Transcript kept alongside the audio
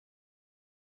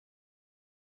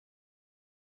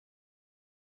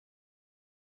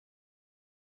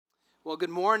Well,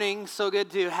 good morning. So good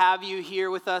to have you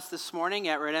here with us this morning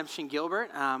at Redemption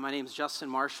Gilbert. My name is Justin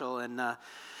Marshall, and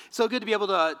so good to be able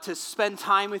to spend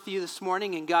time with you this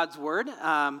morning in God's Word.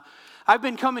 I've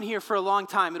been coming here for a long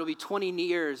time. It'll be 20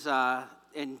 years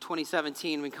in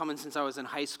 2017. I've been coming since I was in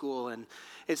high school, and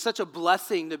it's such a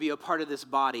blessing to be a part of this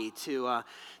body, to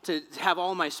have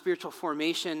all my spiritual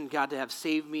formation, God to have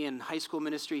saved me in high school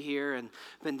ministry here and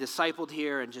been discipled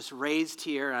here and just raised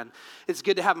here. And it's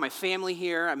good to have my family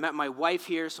here. I met my wife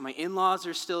here, so my in-laws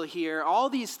are still here. All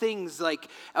these things, like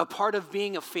a part of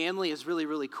being a family, is really,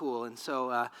 really cool. And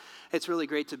so it's really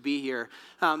great to be here.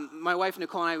 My wife,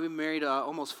 Nicole, and I, we've been married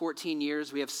almost 14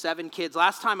 years. We have 7 kids.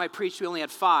 Last time I preached, we only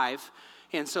had 5.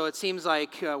 And so it seems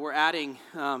like we're adding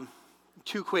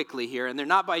too quickly here. And they're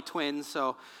not by twins,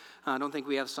 so I don't think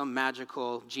we have some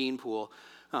magical gene pool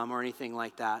or anything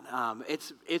like that.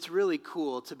 It's really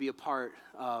cool to be a part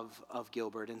of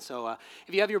Gilbert. And so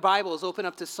if you have your Bibles, open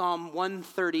up to Psalm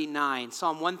 139.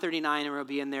 Psalm 139, and we'll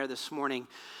be in there this morning.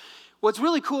 What's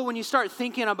really cool when you start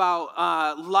thinking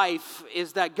about life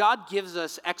is that God gives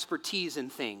us expertise in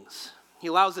things. He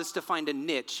allows us to find a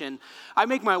niche, and I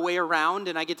make my way around,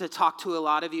 and I get to talk to a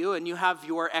lot of you, and you have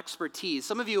your expertise.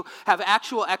 Some of you have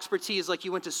actual expertise like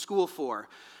you went to school for.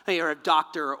 You're a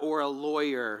doctor or a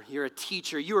lawyer. You're a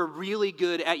teacher. You are really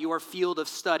good at your field of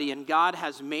study, and God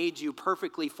has made you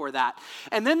perfectly for that.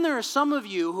 And then there are some of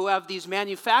you who have these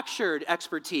manufactured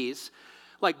expertise,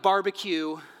 like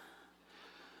barbecue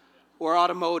or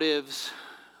automotives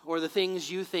or the things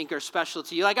you think are special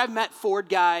to you. Like I've met Ford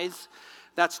guys.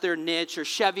 That's their niche, or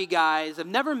Chevy guys. I've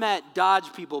never met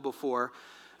Dodge people before.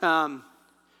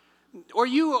 Or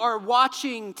you are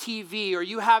watching TV, or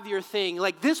you have your thing.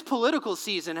 Like this political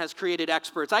season has created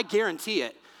experts. I guarantee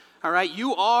it. All right?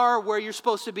 You are where you're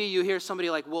supposed to be. You hear somebody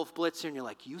like Wolf Blitzer, and you're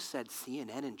like, you said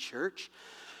CNN in church?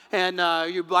 And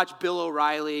you watch Bill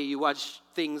O'Reilly. You watch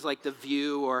things like The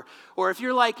View. Or if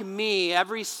you're like me,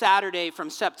 every Saturday from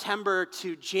September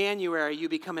to January, you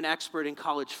become an expert in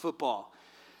college football.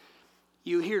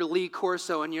 You hear Lee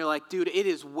Corso and you're like, dude, it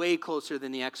is way closer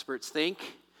than the experts think.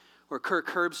 Or Kirk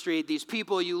Herbstreit, these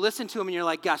people, you listen to them and you're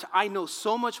like, gosh, I know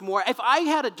so much more. If I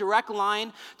had a direct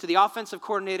line to the offensive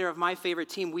coordinator of my favorite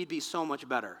team, we'd be so much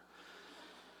better.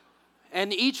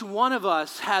 And each one of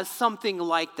us has something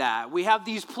like that. We have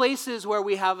these places where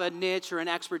we have a niche or an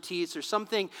expertise or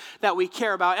something that we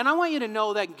care about. And I want you to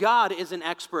know that God is an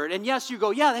expert. And yes, you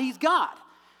go, yeah, he's God.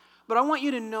 But I want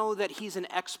you to know that he's an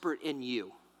expert in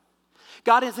you.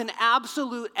 God is an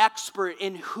absolute expert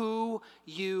in who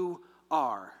you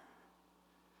are.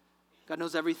 God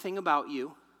knows everything about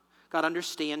you. God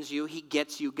understands you. He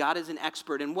gets you. God is an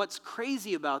expert. And what's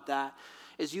crazy about that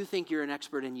is you think you're an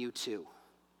expert in you too.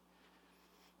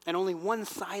 And only one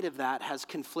side of that has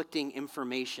conflicting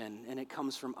information, and it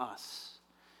comes from us.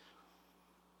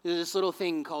 There's this little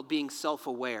thing called being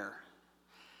self-aware.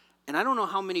 And I don't know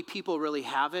how many people really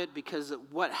have it, because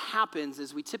what happens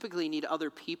is we typically need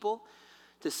other people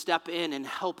to step in and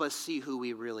help us see who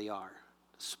we really are.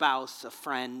 A spouse, a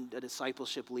friend, a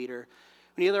discipleship leader.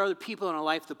 We need other people in our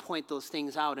life to point those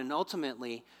things out. And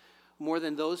ultimately, more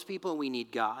than those people, we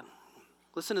need God.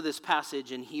 Listen to this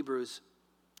passage in Hebrews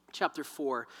chapter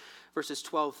 4, verses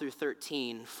 12 through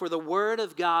 13. For the word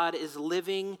of God is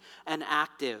living and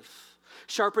active,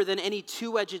 sharper than any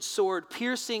two-edged sword,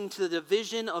 piercing to the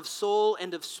division of soul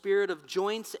and of spirit, of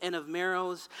joints and of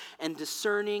marrows, and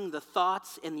discerning the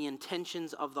thoughts and the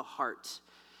intentions of the heart.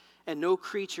 And no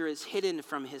creature is hidden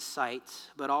from his sight,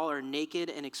 but all are naked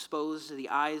and exposed to the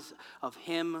eyes of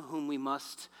him whom we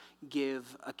must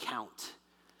give account.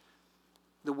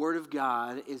 The word of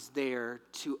God is there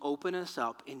to open us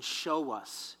up and show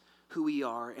us who we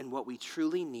are and what we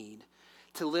truly need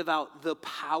to live out the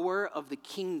power of the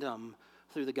kingdom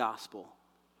through the gospel.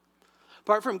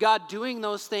 Apart from God doing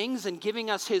those things and giving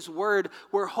us his word,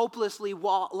 we're hopelessly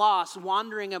lost,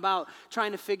 wandering about,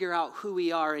 trying to figure out who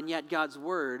we are, and yet God's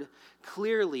word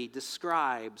clearly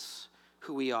describes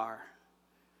who we are.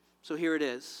 So here it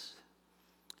is.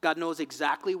 God knows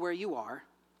exactly where you are,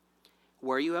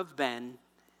 where you have been,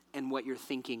 and what you're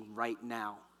thinking right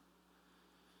now.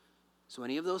 So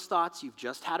any of those thoughts you've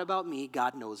just had about me,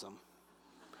 God knows them.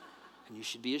 And you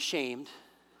should be ashamed.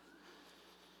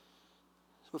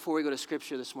 Before we go to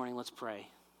Scripture this morning, let's pray.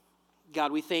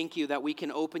 God, we thank you that we can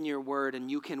open your word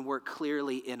and you can work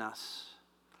clearly in us.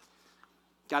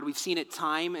 God, we've seen it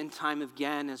time and time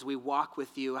again as we walk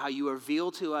with you, how you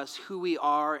reveal to us who we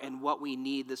are and what we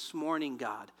need this morning,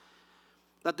 God.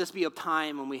 Let this be a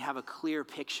time when we have a clear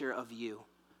picture of you.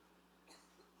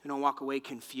 We don't walk away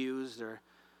confused or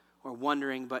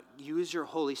wondering, but use your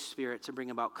Holy Spirit to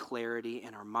bring about clarity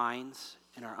in our minds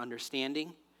and our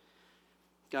understanding.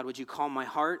 God, would you calm my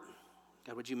heart?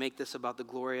 God, would you make this about the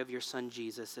glory of your Son,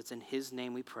 Jesus? It's in his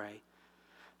name we pray.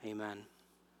 Amen.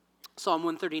 Psalm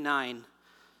 139,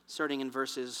 starting in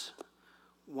verses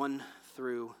 1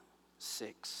 through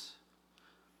 6.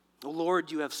 O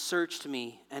Lord, you have searched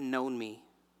me and known me.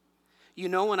 You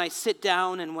know when I sit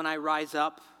down and when I rise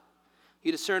up.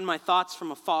 You discern my thoughts from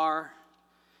afar.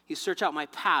 You search out my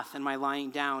path and my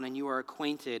lying down, and you are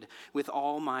acquainted with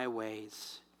all my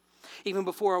ways. Even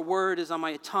before a word is on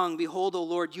my tongue, behold, O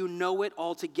Lord, you know it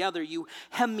altogether. You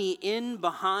hem me in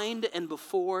behind and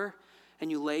before,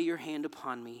 and you lay your hand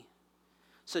upon me.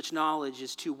 Such knowledge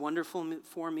is too wonderful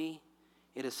for me.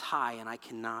 It is high, and I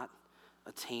cannot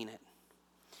attain it.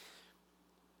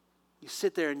 You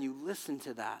sit there and you listen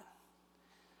to that,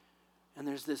 and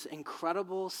there's this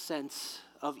incredible sense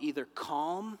of either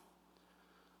calm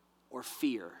or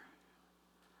fear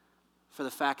for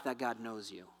the fact that God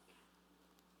knows you.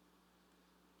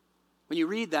 When you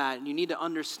read that, you need to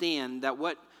understand that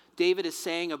what David is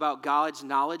saying about God's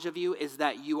knowledge of you is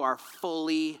that you are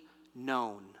fully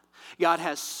known. God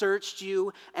has searched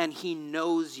you and he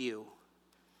knows you.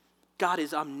 God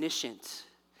is omniscient.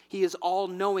 He is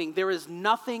all-knowing. There is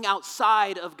nothing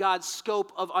outside of God's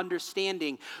scope of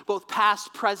understanding, both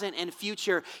past, present, and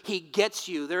future. He gets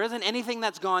you. There isn't anything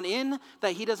that's gone in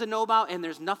that he doesn't know about, and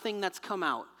there's nothing that's come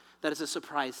out that is a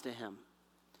surprise to him.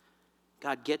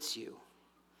 God gets you.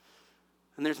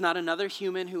 And there's not another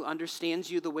human who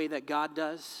understands you the way that God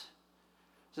does.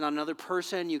 There's not another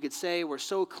person you could say, we're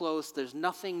so close, there's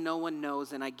nothing no one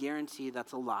knows, and I guarantee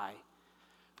that's a lie,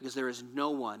 because there is no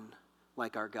one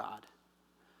like our God.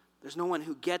 There's no one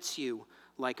who gets you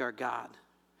like our God.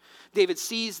 David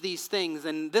sees these things,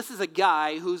 and this is a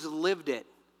guy who's lived it.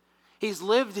 He's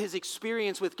lived his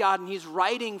experience with God, and he's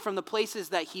writing from the places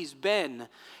that he's been.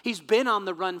 He's been on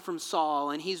the run from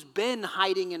Saul, and he's been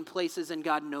hiding in places, and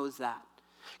God knows that.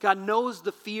 God knows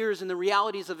the fears and the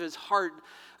realities of his heart.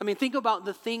 I mean, think about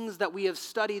the things that we have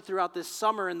studied throughout this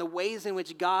summer and the ways in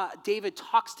which David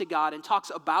talks to God and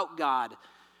talks about God.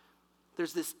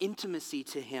 There's this intimacy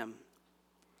to him.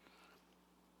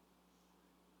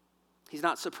 He's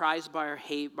not surprised by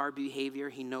our behavior.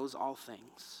 He knows all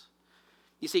things.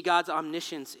 You see, God's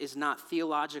omniscience is not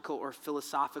theological or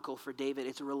philosophical for David.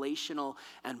 It's relational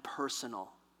and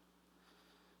personal.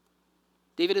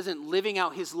 David isn't living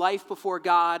out his life before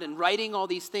God and writing all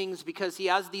these things because he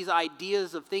has these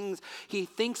ideas of things he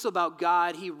thinks about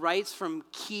God. He writes from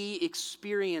key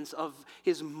experience of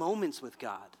his moments with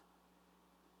God.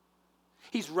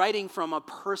 He's writing from a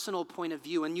personal point of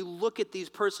view. And you look at these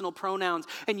personal pronouns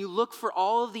and you look for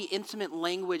all of the intimate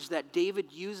language that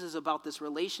David uses about this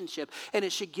relationship. And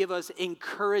it should give us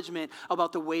encouragement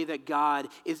about the way that God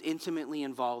is intimately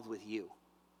involved with you,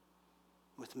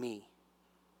 with me.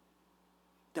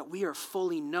 That we are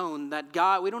fully known, that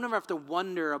God, we don't ever have to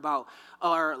wonder about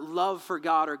our love for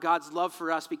God or God's love for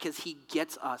us because he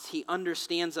gets us. He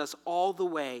understands us all the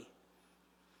way.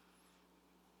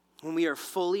 When we are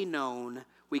fully known,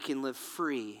 we can live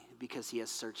free because he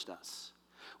has searched us.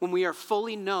 When we are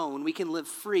fully known, we can live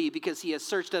free because he has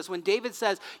searched us. When David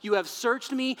says, you have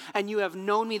searched me and you have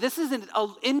known me, this is an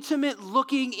intimate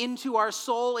looking into our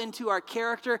soul, into our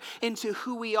character, into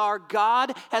who we are.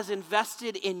 God has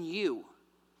invested in you.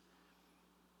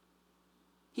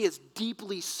 He has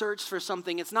deeply searched for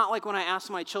something. It's not like when I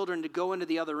ask my children to go into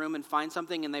the other room and find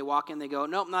something and they walk in, they go,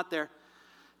 nope, not there.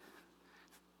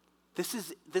 This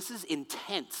is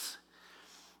intense.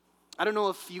 I don't know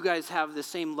if you guys have the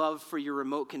same love for your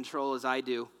remote control as I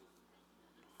do,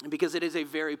 because it is a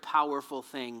very powerful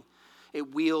thing.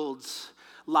 It wields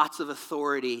lots of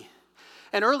authority.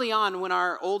 And early on, when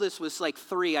our oldest was like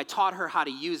 3, I taught her how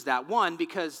to use that. One,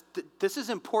 because this is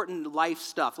important life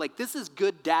stuff. Like, this is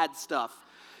good dad stuff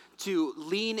to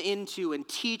lean into and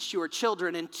teach your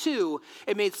children. And 2,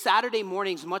 it made Saturday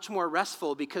mornings much more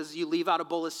restful because you leave out a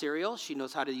bowl of cereal. She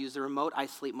knows how to use the remote. I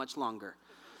sleep much longer.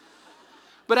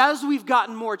 But as we've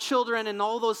gotten more children and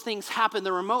all those things happen,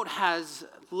 the remote has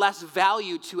less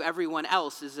value to everyone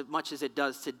else as much as it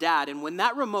does to dad. And when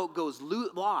that remote goes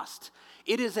lost,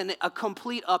 it is a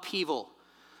complete upheaval.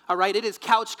 All right, it is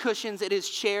couch cushions, it is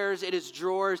chairs, it is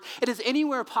drawers, it is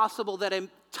anywhere possible that a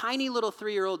tiny little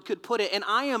 3-year-old could put it, and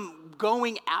I am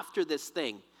going after this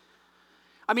thing.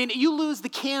 I mean, you lose the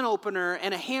can opener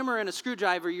and a hammer and a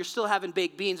screwdriver, you're still having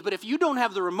baked beans, but if you don't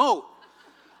have the remote,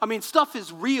 I mean, stuff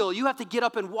is real. You have to get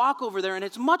up and walk over there, and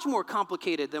it's much more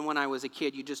complicated than when I was a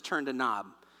kid. You just turned a knob.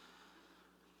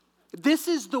 This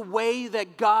is the way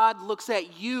that God looks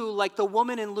at you, like the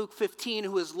woman in Luke 15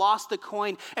 who has lost the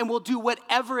coin and will do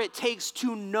whatever it takes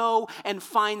to know and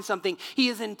find something. He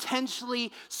is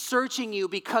intentionally searching you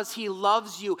because he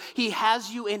loves you. He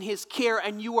has you in his care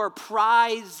and you are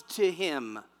prized to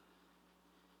him.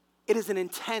 It is an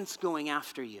intense going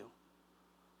after you.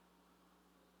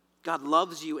 God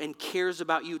loves you and cares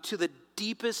about you to the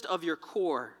deepest of your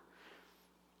core.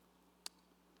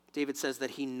 David says that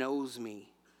he knows me.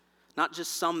 Not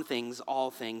just some things,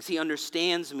 all things. He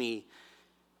understands me.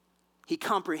 He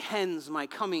comprehends my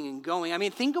coming and going. I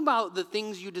mean, think about the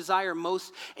things you desire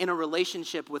most in a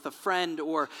relationship with a friend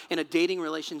or in a dating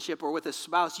relationship or with a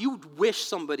spouse. You wish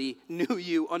somebody knew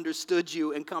you, understood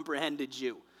you, and comprehended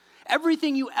you.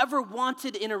 Everything you ever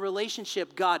wanted in a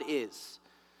relationship, God is.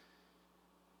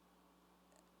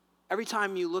 Every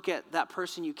time you look at that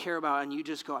person you care about and you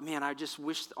just go, man, I just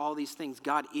wish all these things,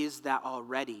 God is that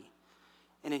already.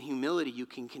 And in humility, you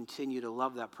can continue to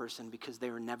love that person because they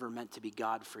were never meant to be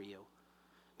God for you,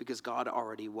 because God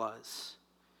already was.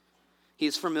 He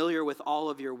is familiar with all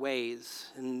of your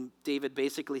ways. And David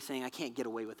basically saying, I can't get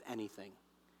away with anything.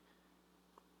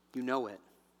 You know it.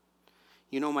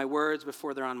 You know my words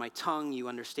before they're on my tongue. You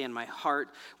understand my heart.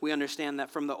 We understand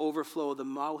that from the overflow of the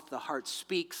mouth, the heart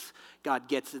speaks. God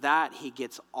gets that. He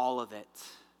gets all of it.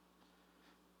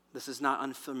 This is not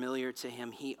unfamiliar to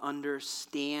him. He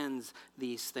understands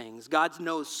these things. God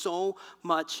knows so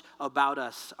much about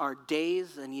us, our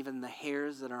days, and even the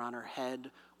hairs that are on our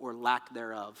head or lack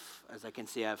thereof. As I can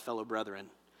see, I have fellow brethren.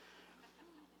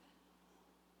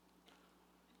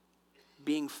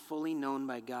 Being fully known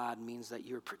by God means that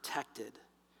you're protected,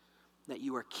 that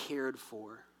you are cared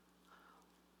for,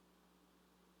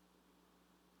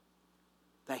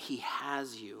 that he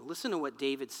has you. Listen to what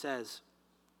David says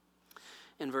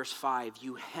in verse 5.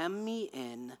 You hem me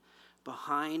in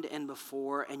behind and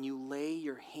before, and you lay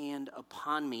your hand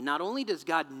upon me. Not only does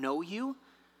God know you,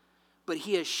 but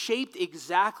he has shaped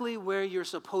exactly where you're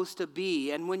supposed to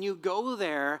be. And when you go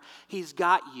there, he's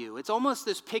got you. It's almost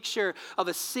this picture of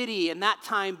a city in that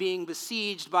time being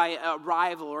besieged by a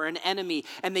rival or an enemy,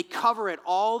 and they cover it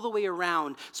all the way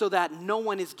around so that no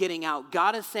one is getting out.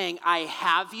 God is saying, I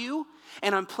have you,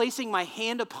 and I'm placing my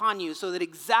hand upon you so that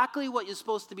exactly what is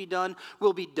supposed to be done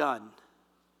will be done.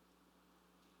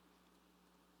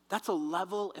 That's a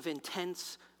level of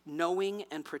intense knowing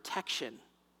and protection.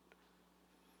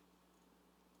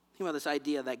 Think about this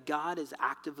idea that God is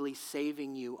actively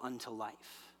saving you unto life.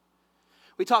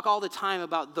 We talk all the time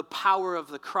about the power of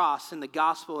the cross and the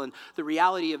gospel and the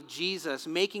reality of Jesus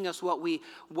making us what we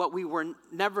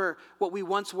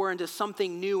once were into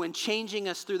something new and changing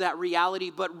us through that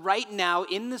reality. But right now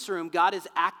in this room, God is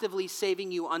actively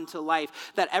saving you unto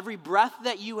life. That every breath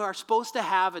that you are supposed to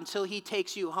have until he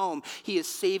takes you home, he is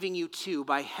saving you too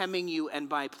by hemming you and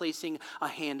by placing a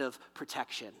hand of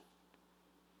protection.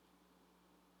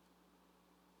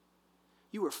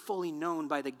 You are fully known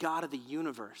by the God of the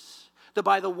universe,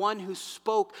 by the one who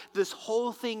spoke this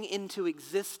whole thing into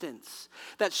existence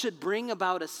that should bring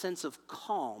about a sense of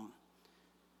calm,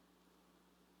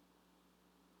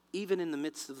 even in the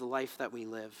midst of the life that we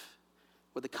live,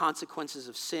 with the consequences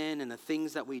of sin and the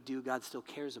things that we do. God still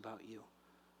cares about you.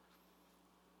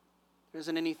 There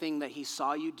isn't anything that he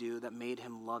saw you do that made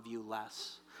him love you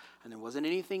less. And there wasn't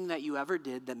anything that you ever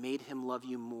did that made him love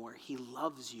you more. He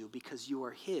loves you because you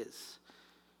are his.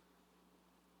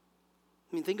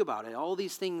 I mean, think about it. All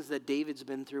these things that David's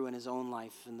been through in his own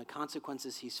life and the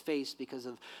consequences he's faced because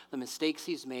of the mistakes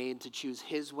he's made to choose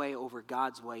his way over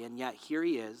God's way. And yet here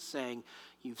he is saying,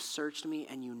 you've searched me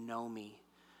and you know me.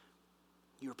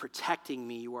 You're protecting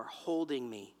me. You are holding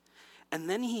me. And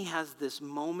then he has this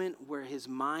moment where his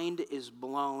mind is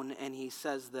blown and he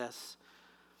says this,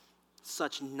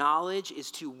 such knowledge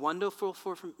is too wonderful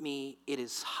for me. It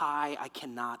is high. I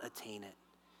cannot attain it.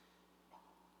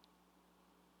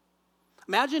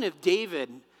 Imagine if David,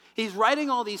 he's writing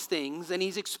all these things and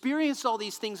he's experienced all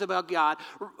these things about God.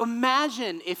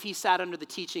 Imagine if he sat under the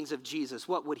teachings of Jesus.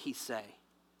 What would he say?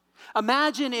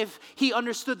 Imagine if he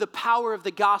understood the power of the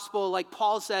gospel like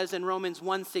Paul says in Romans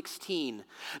 1:16.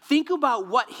 Think about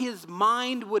what his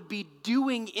mind would be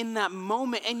doing in that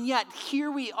moment. And yet here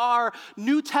we are,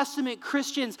 New Testament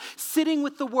Christians, sitting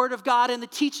with the Word of God and the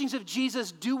teachings of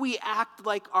Jesus. Do we act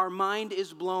like our mind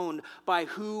is blown by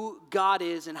who God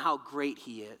is and how great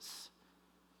he is?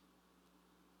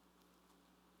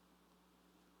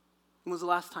 When was the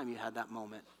last time you had that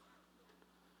moment?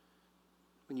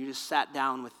 When you just sat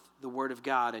down with the Word of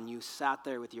God and you sat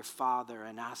there with your Father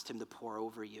and asked him to pour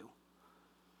over you.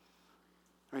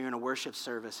 Or you're in a worship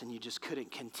service and you just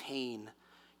couldn't contain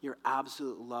your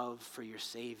absolute love for your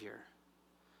Savior.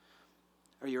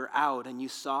 or you're out and you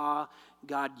saw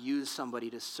God use somebody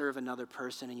to serve another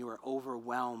person and you were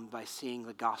overwhelmed by seeing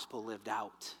the gospel lived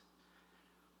out.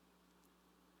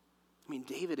 I mean,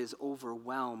 David is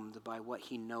overwhelmed by what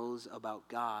he knows about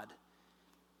God.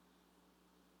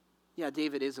 Yeah,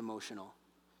 David is emotional.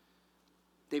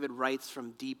 David writes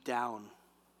from deep down.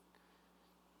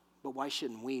 But why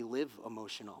shouldn't we live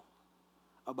emotional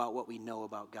about what we know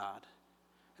about God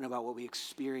and about what we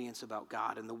experience about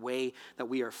God and the way that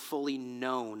we are fully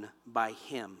known by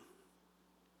him?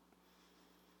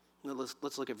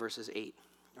 Let's look at verses 8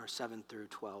 or 7 through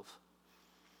 12.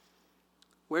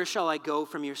 Where shall I go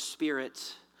from your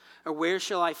spirit? Or where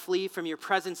shall I flee from your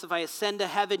presence? If I ascend to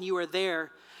heaven, you are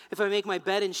there. If I make my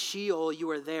bed in Sheol, you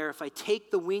are there. If I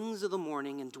take the wings of the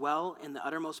morning and dwell in the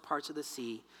uttermost parts of the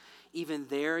sea, even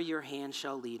there your hand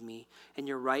shall lead me, and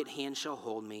your right hand shall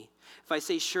hold me. If I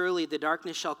say, surely the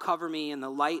darkness shall cover me, and the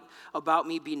light about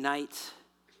me be night,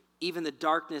 even the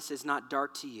darkness is not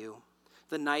dark to you.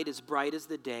 The night is bright as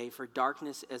the day, for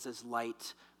darkness is as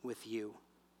light with you.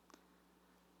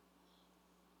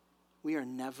 We are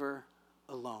never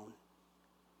alone.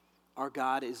 Our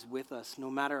God is with us.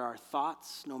 No matter our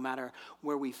thoughts, no matter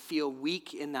where we feel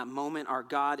weak in that moment, our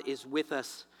God is with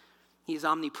us. He's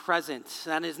omnipresent.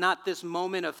 That is not this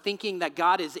moment of thinking that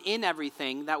God is in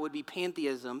everything. That would be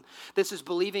pantheism. This is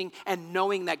believing and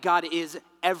knowing that God is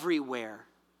everywhere.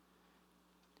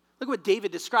 Look what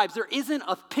David describes. There isn't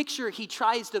a picture he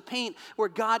tries to paint where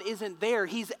God isn't there.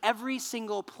 He's every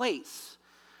single place.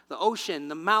 The ocean,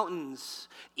 the mountains,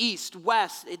 east,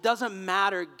 west, it doesn't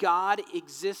matter. God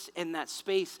exists in that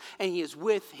space and he is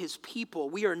with his people.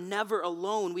 We are never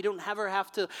alone. We don't ever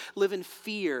have to live in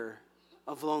fear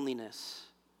of loneliness.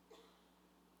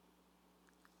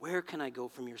 Where can I go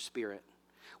from your spirit?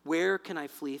 Where can I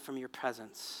flee from your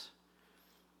presence?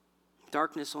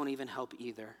 Darkness won't even help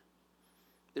either.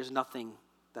 There's nothing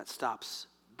that stops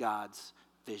God's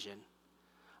vision.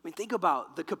 I mean, think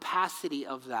about the capacity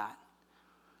of that.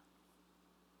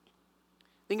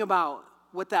 Think about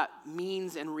what that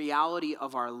means in reality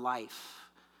of our life.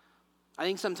 I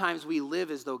think sometimes we live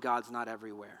as though God's not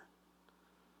everywhere.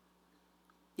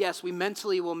 Yes, we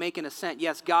mentally will make an assent.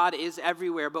 Yes, God is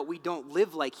everywhere, but we don't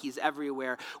live like he's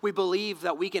everywhere. We believe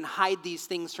that we can hide these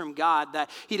things from God, that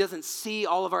he doesn't see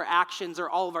all of our actions or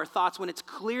all of our thoughts, when it's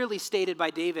clearly stated by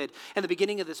David in the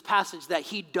beginning of this passage that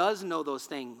he does know those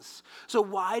things. So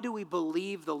why do we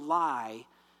believe the lie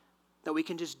that we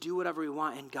can just do whatever we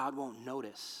want and God won't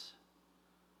notice?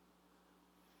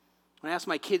 When I ask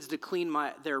my kids to clean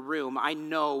their room, I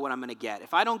know what I'm going to get.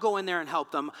 If I don't go in there and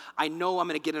help them, I know I'm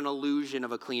going to get an illusion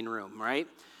of a clean room, right?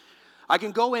 I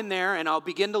can go in there and I'll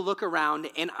begin to look around,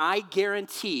 and I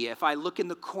guarantee if I look in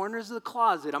the corners of the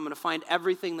closet, I'm going to find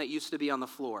everything that used to be on the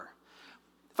floor.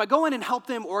 If I go in and help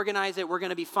them organize it, we're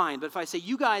going to be fine. But if I say,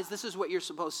 you guys, this is what you're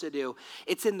supposed to do,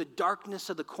 it's in the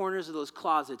darkness of the corners of those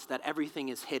closets that everything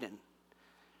is hidden.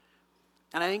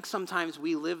 And I think sometimes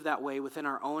we live that way within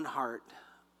our own heart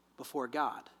before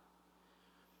God.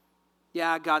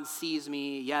 Yeah, God sees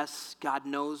me. Yes, God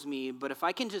knows me. But if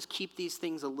I can just keep these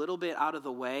things a little bit out of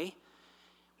the way,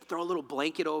 throw a little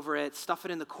blanket over it, stuff it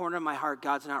in the corner of my heart,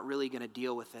 God's not really going to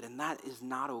deal with it. And that is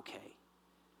not okay.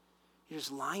 You're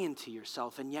just lying to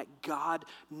yourself, and yet God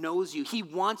knows you. He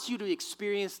wants you to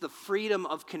experience the freedom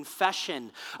of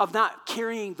confession, of not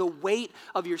carrying the weight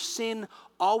of your sin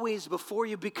always before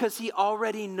you, because he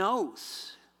already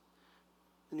knows.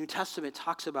 The New Testament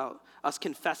talks about us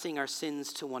confessing our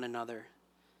sins to one another.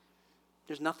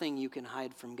 There's nothing you can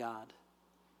hide from God.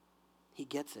 He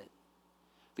gets it,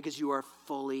 because you are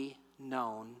fully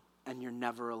known and you're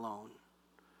never alone.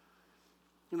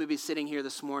 You may be sitting here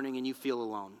this morning and you feel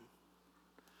alone.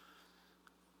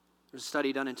 There's a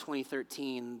study done in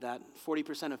 2013 that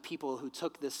 40% of people who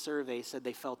took this survey said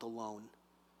they felt alone,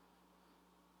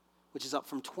 which is up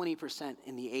from 20%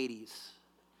 in the 80s.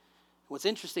 What's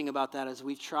interesting about that is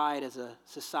we've tried as a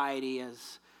society,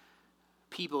 as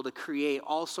people, to create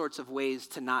all sorts of ways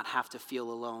to not have to feel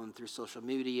alone through social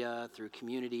media, through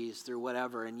communities, through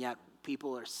whatever, and yet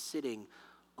people are sitting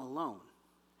alone.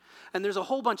 And there's a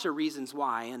whole bunch of reasons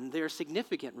why, and there are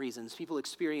significant reasons. People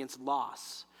experience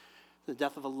loss, the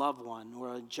death of a loved one,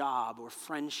 or a job, or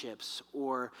friendships,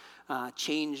 or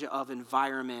change of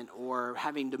environment, or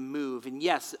having to move. And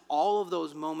yes, all of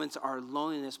those moments are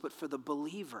loneliness, but for the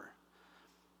believer,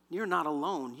 you're not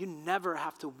alone. You never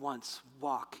have to once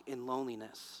walk in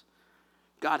loneliness.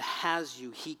 God has you.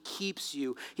 He keeps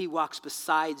you. He walks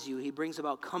beside you. He brings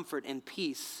about comfort and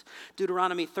peace.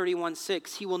 Deuteronomy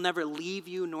 31:6, he will never leave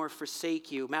you nor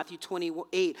forsake you. Matthew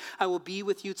 28, I will be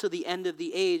with you till the end of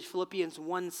the age. Philippians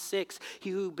 1:6,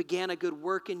 he who began a good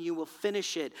work in you will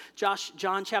finish it.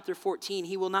 John chapter 14,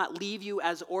 he will not leave you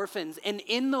as orphans. And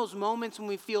in those moments when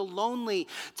we feel lonely,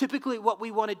 typically what we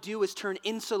want to do is turn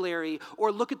insulary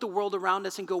or look at the world around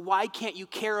us and go, why can't you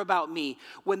care about me?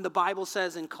 When the Bible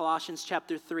says in Colossians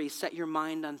chapter 3, set your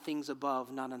mind on things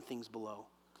above, not on things below.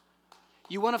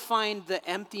 You want to find the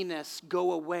emptiness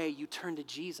go away, you turn to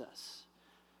Jesus.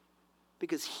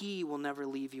 Because he will never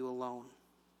leave you alone.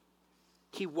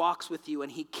 He walks with you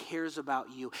and he cares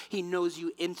about you. He knows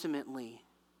you intimately.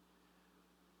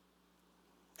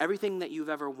 Everything that you've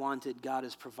ever wanted, God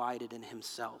has provided in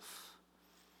himself.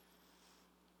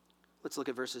 Let's look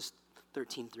at verses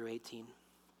 13 through 18.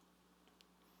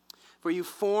 For you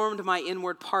formed my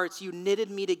inward parts. You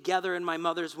knitted me together in my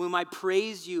mother's womb. I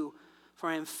praise you, for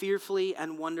I am fearfully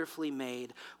and wonderfully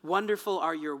made. Wonderful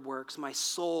are your works. My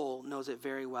soul knows it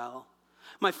very well.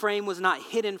 My frame was not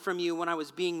hidden from you when I was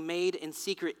being made in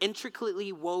secret,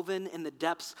 intricately woven in the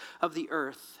depths of the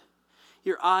earth.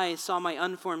 Your eyes saw my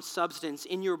unformed substance.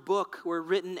 In your book were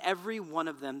written every one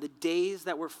of them, the days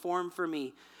that were formed for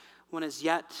me, when as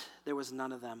yet there was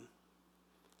none of them.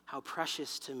 How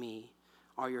precious to me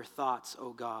are your thoughts,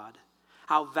 O God.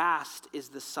 How vast is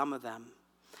the sum of them.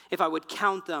 If I would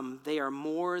count them, they are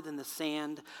more than the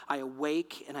sand. I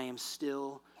awake and I am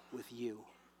still with you.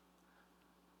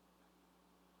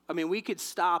 I mean, we could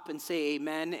stop and say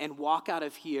amen and walk out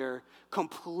of here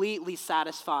completely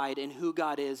satisfied in who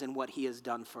God is and what he has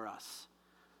done for us.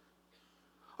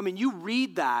 I mean, you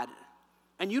read that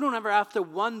and you don't ever have to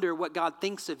wonder what God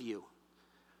thinks of you.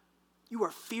 You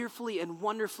are fearfully and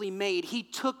wonderfully made. He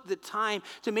took the time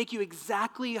to make you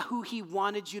exactly who he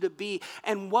wanted you to be.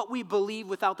 And what we believe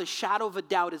without the shadow of a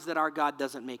doubt is that our God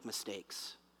doesn't make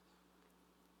mistakes.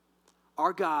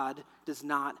 Our God does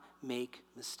not make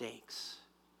mistakes.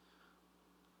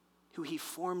 Who he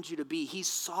formed you to be, he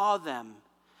saw them.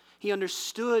 He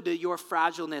understood your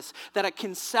fragileness, that at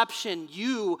conception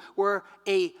you were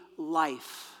a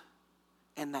life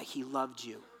and that he loved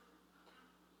you.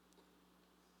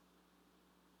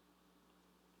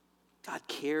 God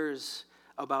cares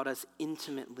about us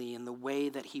intimately in the way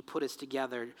that he put us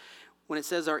together. When it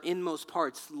says our inmost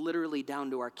parts, literally down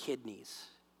to our kidneys,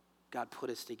 God put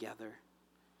us together.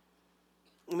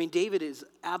 I mean, David is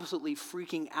absolutely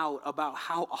freaking out about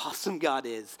how awesome God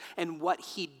is and what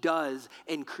he does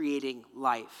in creating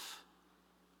life,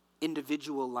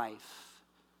 individual life.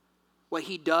 What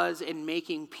he does in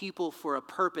making people for a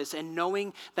purpose and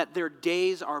knowing that their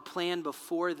days are planned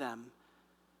before them.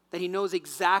 That he knows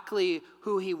exactly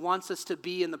who he wants us to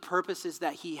be and the purposes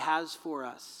that he has for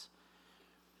us.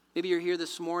 Maybe you're here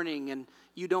this morning and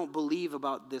you don't believe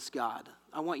about this God.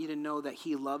 I want you to know that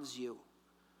he loves you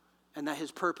and that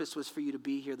his purpose was for you to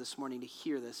be here this morning to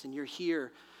hear this. And you're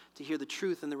here to hear the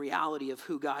truth and the reality of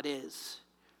who God is.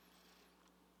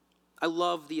 I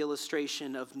love the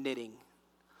illustration of knitting.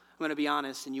 I'm going to be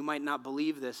honest, and you might not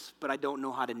believe this, but I don't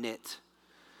know how to knit.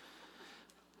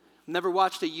 Never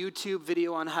watched a YouTube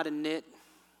video on how to knit.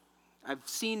 I've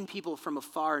seen people from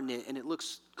afar knit, and it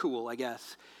looks cool, I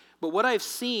guess. But what I've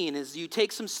seen is you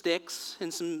take some sticks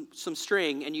and some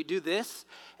string, and you do this,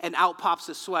 and out pops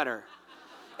a sweater.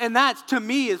 And that, to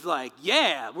me, is like,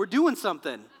 yeah, we're doing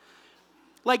something.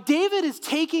 Like David is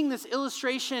taking this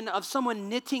illustration of someone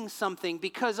knitting something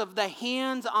because of the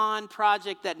hands-on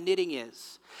project that knitting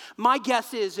is. My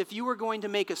guess is if you were going to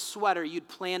make a sweater, you'd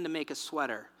plan to make a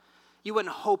sweater. You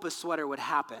wouldn't hope a sweater would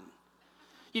happen.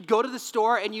 You'd go to the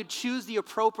store and you'd choose the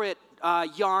appropriate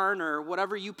yarn or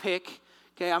whatever you pick.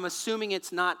 Okay, I'm assuming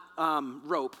it's not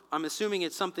rope. I'm assuming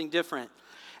it's something different.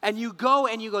 And you go,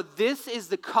 this is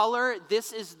the color,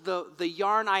 this is the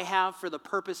yarn I have for the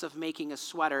purpose of making a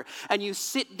sweater. And you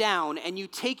sit down and you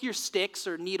take your sticks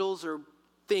or needles or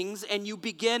things and you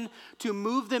begin to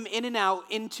move them in and out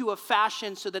into a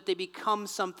fashion so that they become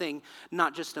something,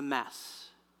 not just a mess.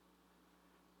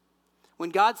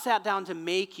 When God sat down to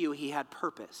make you, he had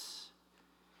purpose.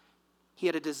 He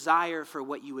had a desire for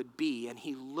what you would be, and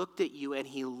he looked at you and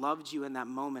he loved you in that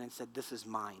moment and said, this is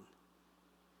mine.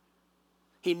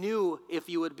 He knew if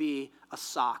you would be a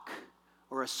sock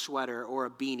or a sweater or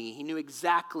a beanie. He knew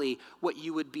exactly what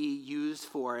you would be used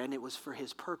for, and it was for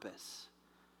his purpose.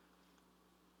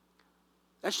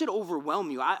 That should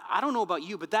overwhelm you. I don't know about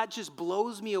you, but that just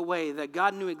blows me away that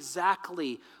God knew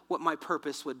exactly what my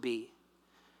purpose would be.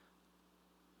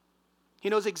 He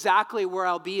knows exactly where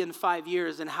I'll be in 5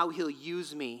 years and how he'll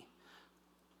use me.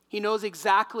 He knows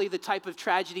exactly the type of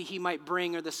tragedy he might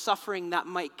bring or the suffering that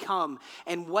might come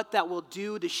and what that will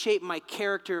do to shape my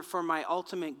character for my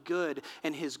ultimate good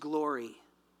and his glory.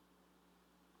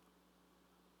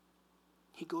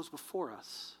 He goes before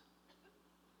us.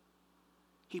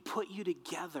 He put you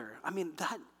together. I mean,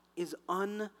 that is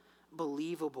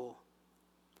unbelievable.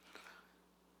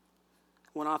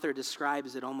 One author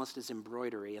describes it almost as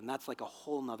embroidery, and that's like a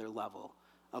whole nother level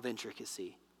of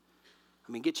intricacy.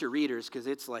 I mean, get your readers, because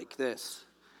it's like this.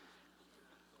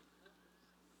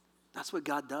 That's what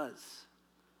God does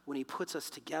when he puts us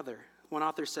together. One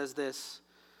author says this: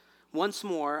 once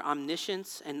more,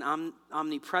 omniscience and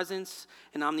omnipresence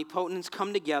and omnipotence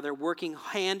come together, working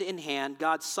hand in hand.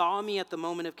 God saw me at the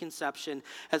moment of conception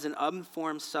as an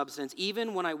unformed substance.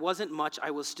 Even when I wasn't much,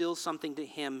 I was still something to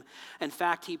him. In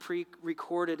fact, he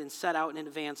pre-recorded and set out in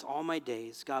advance all my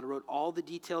days. God wrote all the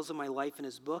details of my life in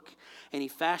his book, and he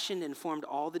fashioned and formed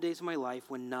all the days of my life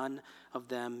when none of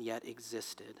them yet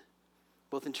existed.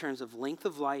 Both in terms of length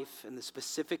of life and the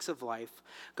specifics of life,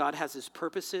 God has his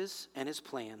purposes and his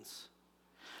plans.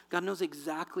 God knows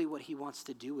exactly what he wants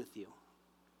to do with you.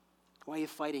 Why are you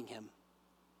fighting him?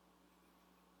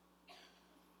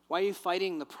 Why are you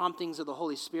fighting the promptings of the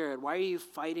Holy Spirit? Why are you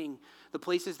fighting the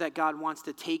places that God wants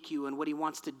to take you and what he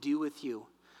wants to do with you?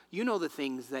 You know the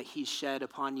things that he shed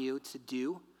upon you to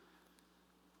do.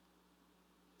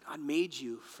 God made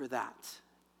you for that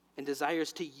and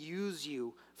desires to use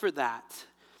you for that.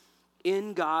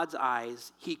 In God's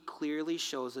eyes, he clearly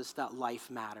shows us that life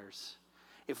matters.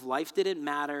 If life didn't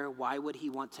matter, why would he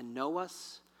want to know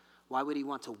us? Why would he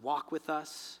want to walk with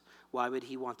us? Why would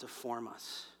he want to form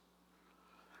us?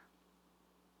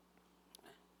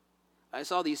 I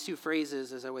saw these two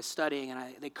phrases as I was studying,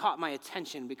 and they caught my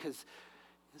attention because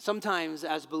sometimes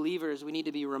as believers, we need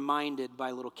to be reminded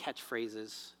by little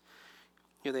catchphrases.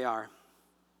 Here they are.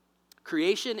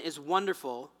 Creation is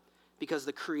wonderful because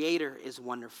the Creator is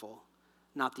wonderful,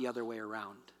 not the other way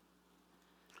around.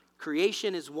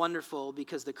 Creation is wonderful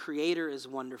because the Creator is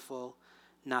wonderful,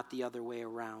 not the other way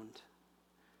around.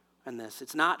 And this,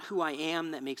 it's not who I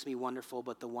am that makes me wonderful,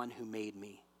 but the one who made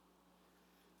me.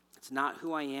 It's not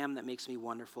who I am that makes me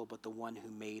wonderful, but the one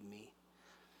who made me.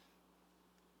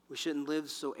 We shouldn't live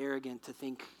so arrogant to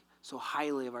think so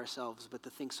highly of ourselves, but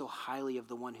to think so highly of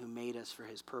the one who made us for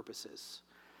his purposes.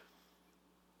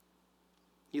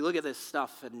 You look at this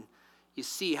stuff and you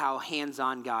see how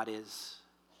hands-on God is,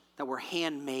 that we're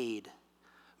handmade.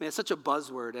 I mean, it's such a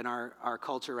buzzword in our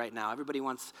culture right now. Everybody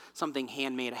wants something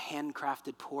handmade, a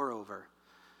handcrafted pour-over.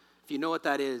 If you know what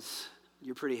that is,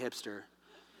 you're pretty hipster.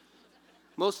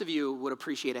 Most of you would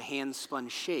appreciate a hand-spun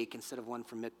shake instead of one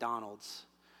from McDonald's,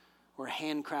 or a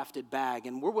handcrafted bag,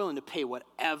 and we're willing to pay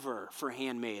whatever for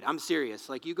handmade. I'm serious.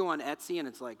 Like, you go on Etsy and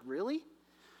it's like, really?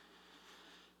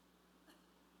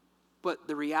 But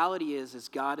the reality is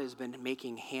God has been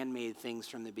making handmade things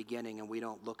from the beginning, and we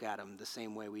don't look at them the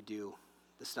same way we do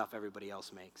the stuff everybody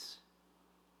else makes.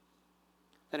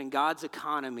 That in God's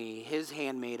economy, his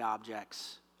handmade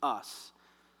objects, us,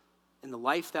 in the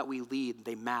life that we lead,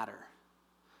 they matter.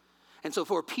 And so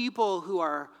for people who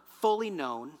are fully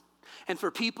known, and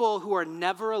for people who are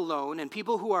never alone, and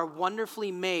people who are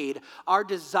wonderfully made, our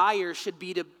desire should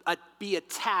be to be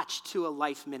attached to a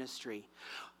life ministry.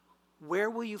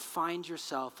 Where will you find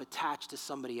yourself attached to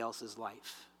somebody else's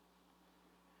life?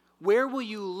 Where will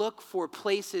you look for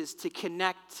places to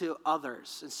connect to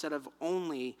others instead of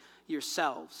only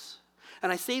yourselves?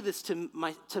 And I say this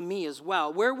to me as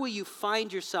well. Where will you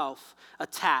find yourself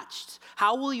attached?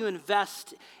 How will you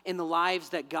invest in the lives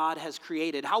that God has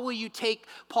created? How will you take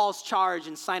Paul's charge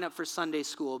and sign up for Sunday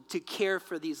school to care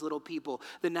for these little people,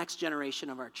 the next generation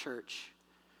of our church?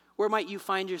 Where might you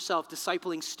find yourself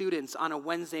discipling students on a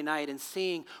Wednesday night and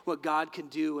seeing what God can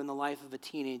do in the life of a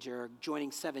teenager, or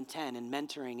joining 710 and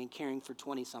mentoring and caring for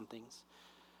 20-somethings?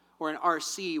 Or an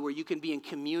RC where you can be in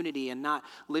community and not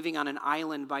living on an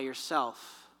island by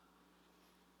yourself?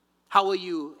 How will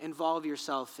you involve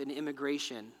yourself in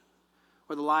immigration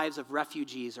or the lives of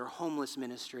refugees or homeless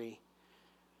ministry?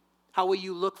 How will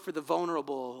you look for the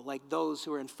vulnerable, like those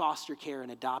who are in foster care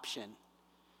and adoption?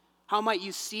 How might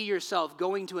you see yourself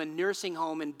going to a nursing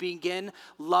home and begin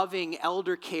loving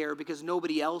elder care because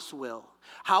nobody else will?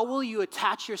 How will you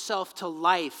attach yourself to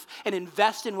life and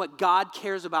invest in what God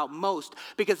cares about most?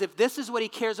 Because if this is what he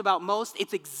cares about most,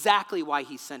 it's exactly why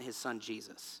he sent his son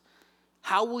Jesus.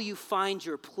 How will you find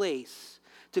your place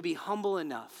to be humble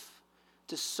enough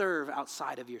to serve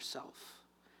outside of yourself?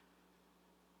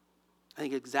 I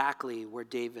think exactly where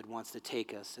David wants to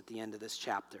take us at the end of this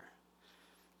chapter.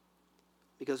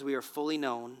 Because we are fully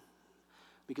known,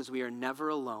 because we are never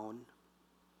alone,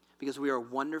 because we are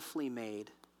wonderfully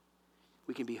made,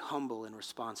 we can be humble in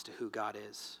response to who God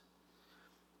is.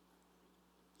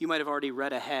 You might have already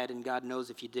read ahead, and God knows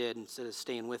if you did instead of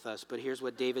staying with us, but here's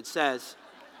what David says.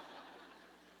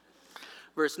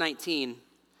 Verse 19,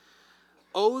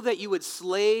 "Oh, that you would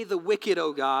slay the wicked,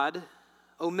 O God.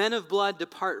 O men of blood,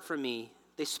 depart from me.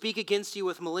 They speak against you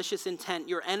with malicious intent.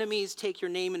 Your enemies take your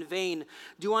name in vain.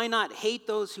 Do I not hate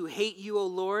those who hate you, O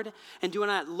Lord? And do I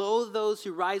not loathe those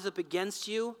who rise up against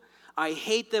you? I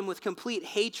hate them with complete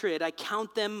hatred. I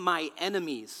count them my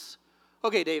enemies."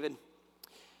 Okay, David.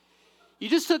 You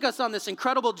just took us on this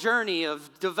incredible journey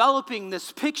of developing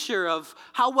this picture of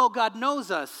how well God knows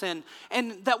us and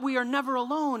that we are never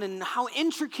alone and how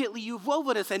intricately you've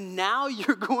woven us. And now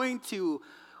you're going to,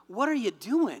 what are you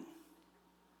doing?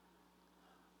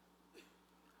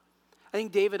 I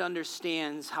think David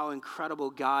understands how incredible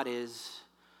God is.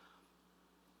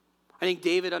 I think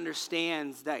David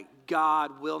understands that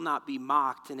God will not be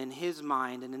mocked, and in his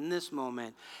mind and in this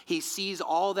moment, he sees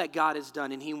all that God has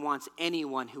done, and he wants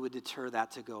anyone who would deter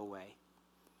that to go away.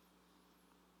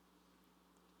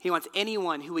 He wants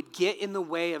anyone who would get in the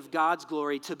way of God's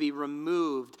glory to be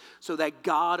removed so that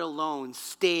God alone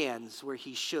stands where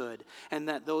he should, and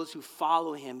that those who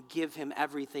follow him give him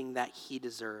everything that he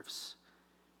deserves.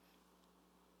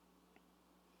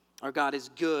 Our God is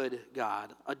good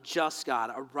God, a just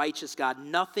God, a righteous God.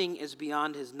 Nothing is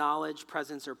beyond his knowledge,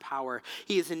 presence, or power.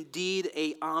 He is indeed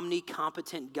a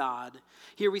omnicompetent God.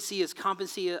 Here we see his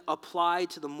competency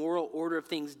applied to the moral order of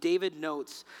things. David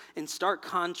notes in stark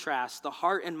contrast the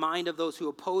heart and mind of those who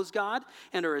oppose God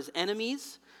and are his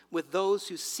enemies with those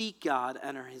who seek God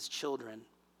and are his children.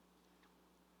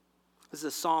 This is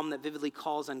a psalm that vividly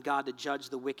calls on God to judge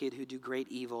the wicked who do great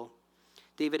evil.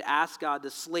 David asks God to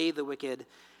slay the wicked.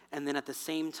 And then at the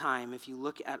same time, if you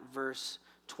look at verse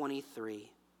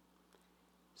 23,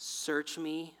 "Search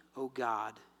me, O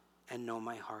God, and know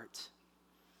my heart.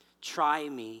 Try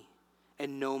me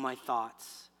and know my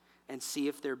thoughts, and see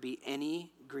if there be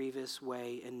any grievous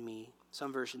way in me."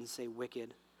 Some versions say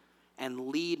wicked. "And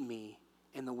lead me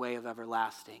in the way of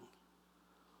everlasting."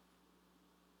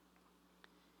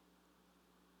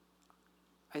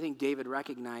 I think David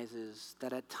recognizes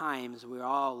that at times we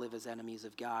all live as enemies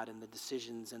of God in the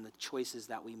decisions and the choices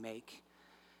that we make.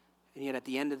 And yet at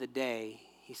the end of the day,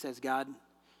 he says, "God,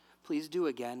 please do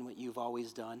again what you've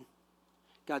always done.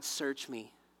 God, search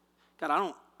me. God,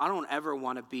 I don't ever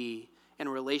want to be in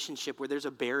a relationship where there's a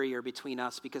barrier between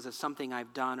us because of something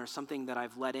I've done or something that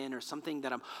I've let in or something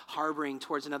that I'm harboring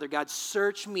towards another. God,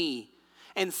 search me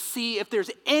and see if there's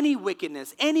any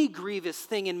wickedness, any grievous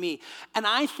thing in me." And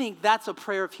I think that's a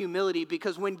prayer of humility,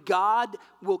 because when God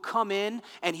will come in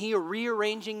and he is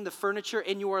rearranging the furniture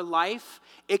in your life,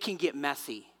 it can get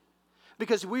messy.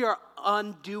 Because we are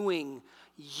undoing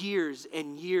years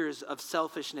and years of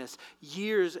selfishness,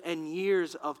 years and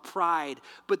years of pride.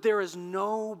 But there is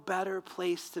no better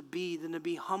place to be than to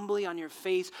be humbly on your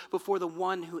face before the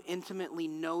one who intimately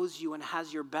knows you and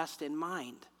has your best in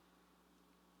mind.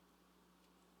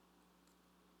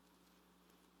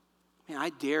 I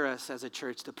dare us as a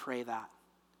church to pray that.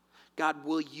 God,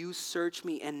 will you search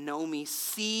me and know me?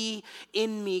 See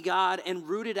in me, God, and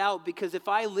root it out, because if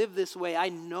I live this way, I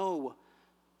know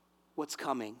what's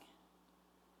coming.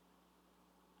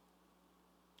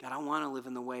 God, I want to live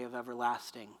in the way of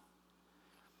everlasting.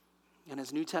 And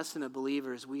as New Testament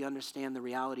believers, we understand the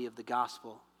reality of the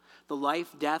gospel, the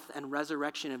life, death, and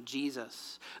resurrection of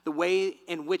Jesus, the way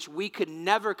in which we could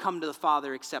never come to the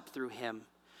Father except through him.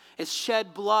 It's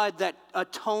shed blood that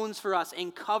atones for us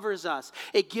and covers us.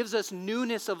 It gives us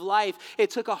newness of life.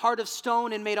 It took a heart of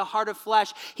stone and made a heart of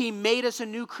flesh. He made us a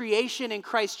new creation in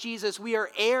Christ Jesus. We are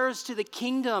heirs to the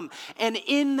kingdom, and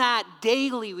in that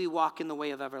daily we walk in the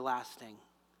way of everlasting.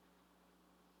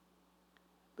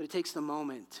 But it takes the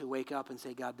moment to wake up and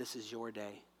say, "God, this is your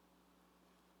day,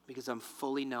 because I'm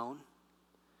fully known,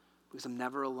 because I'm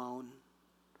never alone,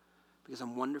 because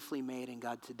I'm wonderfully made, and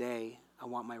God, today I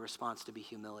want my response to be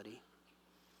humility."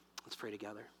 Let's pray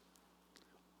together.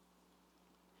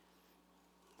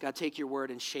 God, take your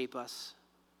word and shape us.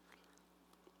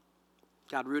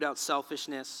 God, root out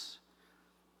selfishness,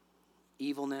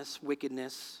 evilness,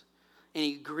 wickedness,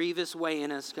 any grievous way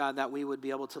in us, God, that we would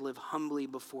be able to live humbly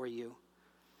before you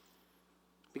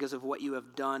because of what you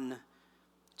have done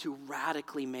to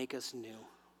radically make us new.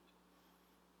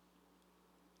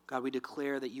 God, we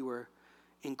declare that you are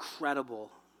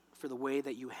incredible for the way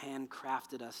that you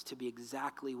handcrafted us to be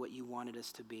exactly what you wanted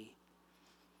us to be.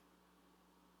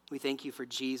 We thank you for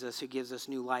Jesus who gives us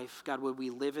new life. God, would we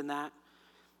live in that?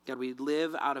 God, we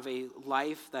live out of a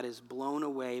life that is blown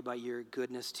away by your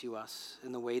goodness to us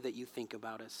and the way that you think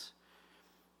about us.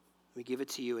 We give it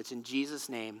to you. It's in Jesus'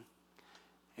 name.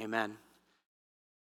 Amen.